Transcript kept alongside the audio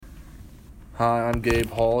Hi, I'm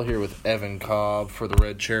Gabe Hall here with Evan Cobb for the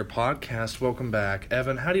Red Chair Podcast. Welcome back.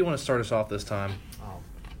 Evan, how do you want to start us off this time? Oh,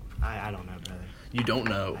 I don't know, brother. You don't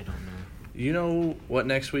know? I don't know. You know what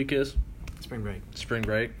next week is? Spring break. Spring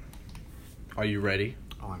break. Are you ready?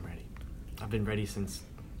 Oh, I'm ready. I've been ready since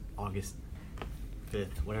August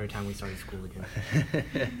 5th, whatever time we started school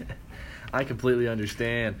again. I completely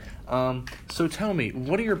understand. So tell me,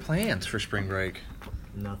 what are your plans for spring break?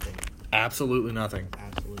 Nothing. Absolutely nothing.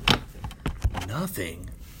 Absolutely nothing. Nothing?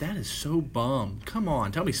 That is so bummed. Come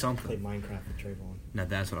on, tell me Play something. Minecraft with Trayvon. Now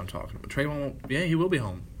that's what I'm talking about. Trayvon, yeah, he will be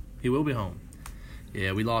home. He will be home.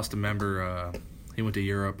 Yeah, we lost a member. He went to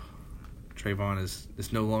Europe. Trayvon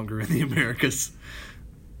is no longer in the Americas.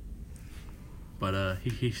 But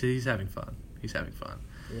he's having fun. He's having fun.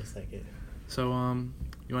 It looks like it. So, you want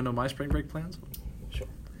to know my spring break plans? Sure.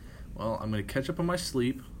 Well, I'm going to catch up on my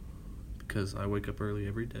sleep because I wake up early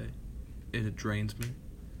every day. And it drains me.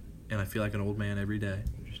 And I feel like an old man every day.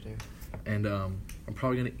 Understand. And I'm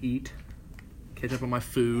probably going to eat, catch up on my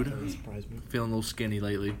food. That doesn't surprise me. Feeling a little skinny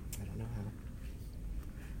lately. I don't know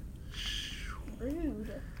how.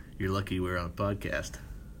 Rude. You're lucky we're on a podcast.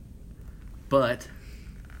 But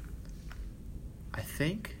I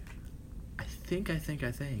think,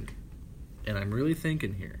 and I'm really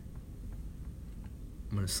thinking here,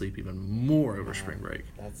 I'm going to sleep even more over spring break.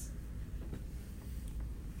 That's...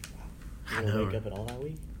 I You gonna know. wake up at all that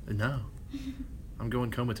week? No. I'm going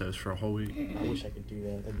comatose for a whole week. I wish I could do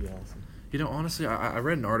that. That'd be awesome. You know, honestly, I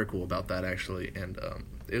read an article about that, actually, and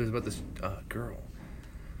it was about this girl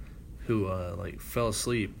who, fell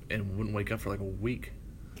asleep and wouldn't wake up for, a week.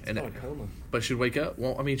 It's called a coma. But she'd wake up,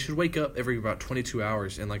 she'd wake up every about 22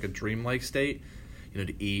 hours in, a dreamlike state,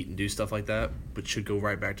 to eat and do stuff like that, but she'd go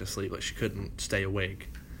right back to sleep. She couldn't stay awake.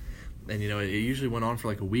 And, it usually went on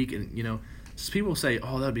for, a week, and, people say,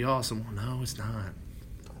 oh, that'd be awesome. Well, no, it's not.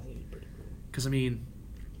 I think it'd be pretty cool. Because,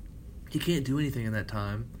 you can't do anything in that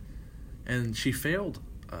time. And she failed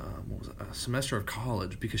a semester of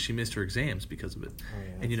college because she missed her exams because of it. Oh,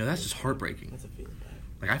 yeah, And, that's just heartbreaking. That's a feeling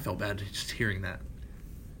bad. I felt bad just hearing that.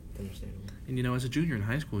 It's understandable. And, as a junior in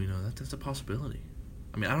high school, that's a possibility.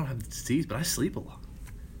 I don't have the disease, but I sleep a lot.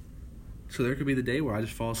 So there could be the day where I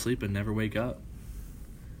just fall asleep and never wake up.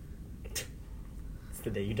 It's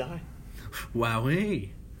the day you die. Wowee.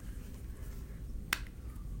 It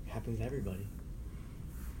happens to everybody.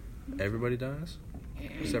 Everybody dies?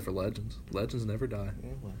 Except for legends. Legends never die.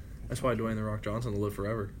 Yeah, well. That's why Dwayne "The Rock" Johnson will live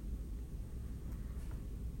forever.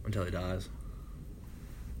 Until he dies.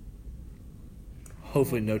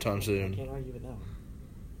 Hopefully no time I soon. can't argue with that one.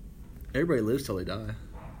 Everybody lives till they die.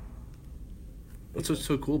 What's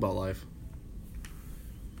so cool about life?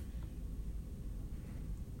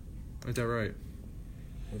 Ain't that right?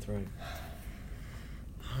 That's right.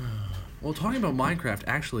 Well, talking about Minecraft,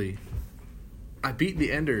 actually, I beat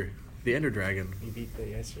the Ender Dragon. You beat the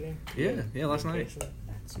yesterday? Yeah, last night. Jason?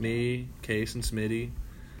 That's Me, Case, and Smitty,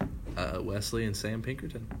 Wesley, and Sam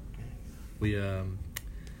Pinkerton. We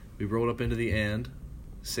rolled up into the end.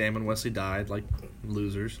 Sam and Wesley died like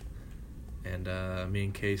losers, and me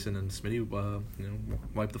and Case and Smitty,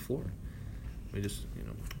 wiped the floor. We just,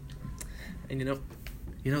 and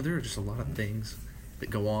there are just a lot of things that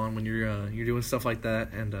go on when you're doing stuff like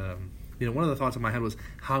that, and one of the thoughts in my head was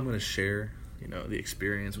how I'm going to share, the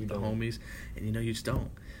experience with the homies, and you just don't,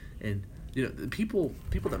 and the people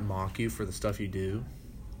that mock you for the stuff you do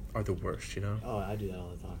are the worst, Oh, I do that all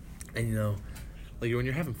the time. and when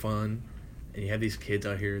you're having fun, and you have these kids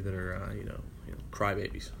out here that are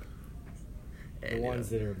crybabies, The ones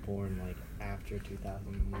that are born after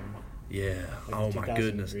 2001. yeah, oh my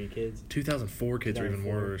goodness, 2003 kids. 2004 kids are even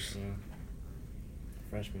 2004, worse. Yeah.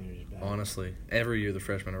 Freshmen are just bad. Honestly, every year the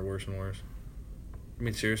freshmen are worse and worse.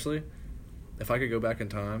 Seriously, if I could go back in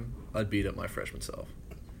time, I'd beat up my freshman self.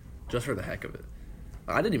 Just for the heck of it.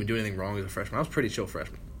 I didn't even do anything wrong as a freshman. I was a pretty chill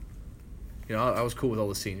freshman. I was cool with all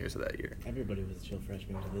the seniors of that year. Everybody was a chill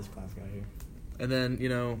freshman until this class got here. And then,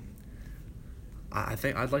 I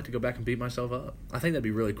think I'd like to go back and beat myself up. I think that'd be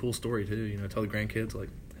a really cool story, too. Tell the grandkids,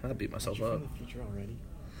 I beat myself Aren't you up. from the future already?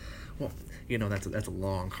 Well, that's a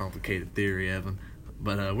long, complicated theory, Evan.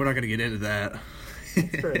 But we're not going to get into that.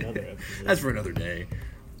 That's for another episode. That's for another day.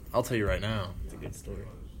 I'll tell you right now. It's a good story.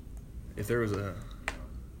 If there was a...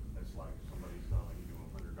 It's like somebody's telling you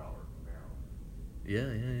 $100 a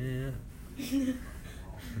barrel.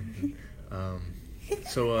 Yeah.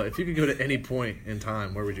 So if you could go to any point in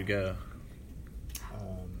time, where would you go?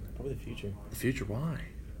 Probably the future. The future? Why?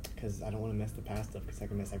 Because I don't want to mess the past up, because I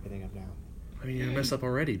can mess everything up now. You're messed up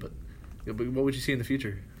already, but what would you see in the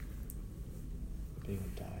future?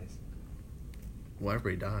 Everyone dies. Well,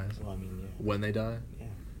 everybody dies. Well, I mean, yeah. When they die? Yeah.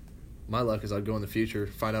 My luck is I'd go in the future,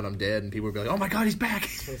 find out I'm dead, and people would be like, "Oh my God, he's back!"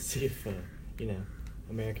 Let's see if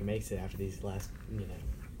America makes it after these last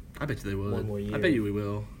I bet you they would. One more year. I bet you we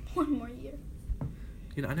will. One more year.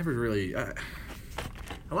 I never really. A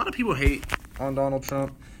lot of people hate on Donald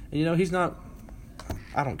Trump, and he's not.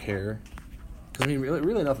 I don't care, because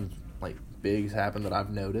really nothing like big's happened that I've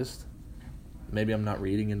noticed. Maybe I'm not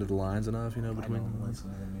reading into the lines enough, between. I don't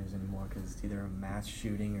listen to the news anymore because it's either a mass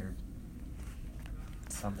shooting or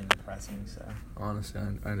something depressing. So Honestly,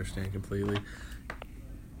 I understand completely.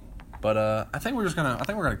 But I think we're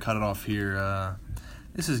gonna cut it off here.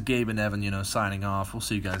 This is Gabe and Evan, signing off. We'll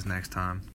see you guys next time.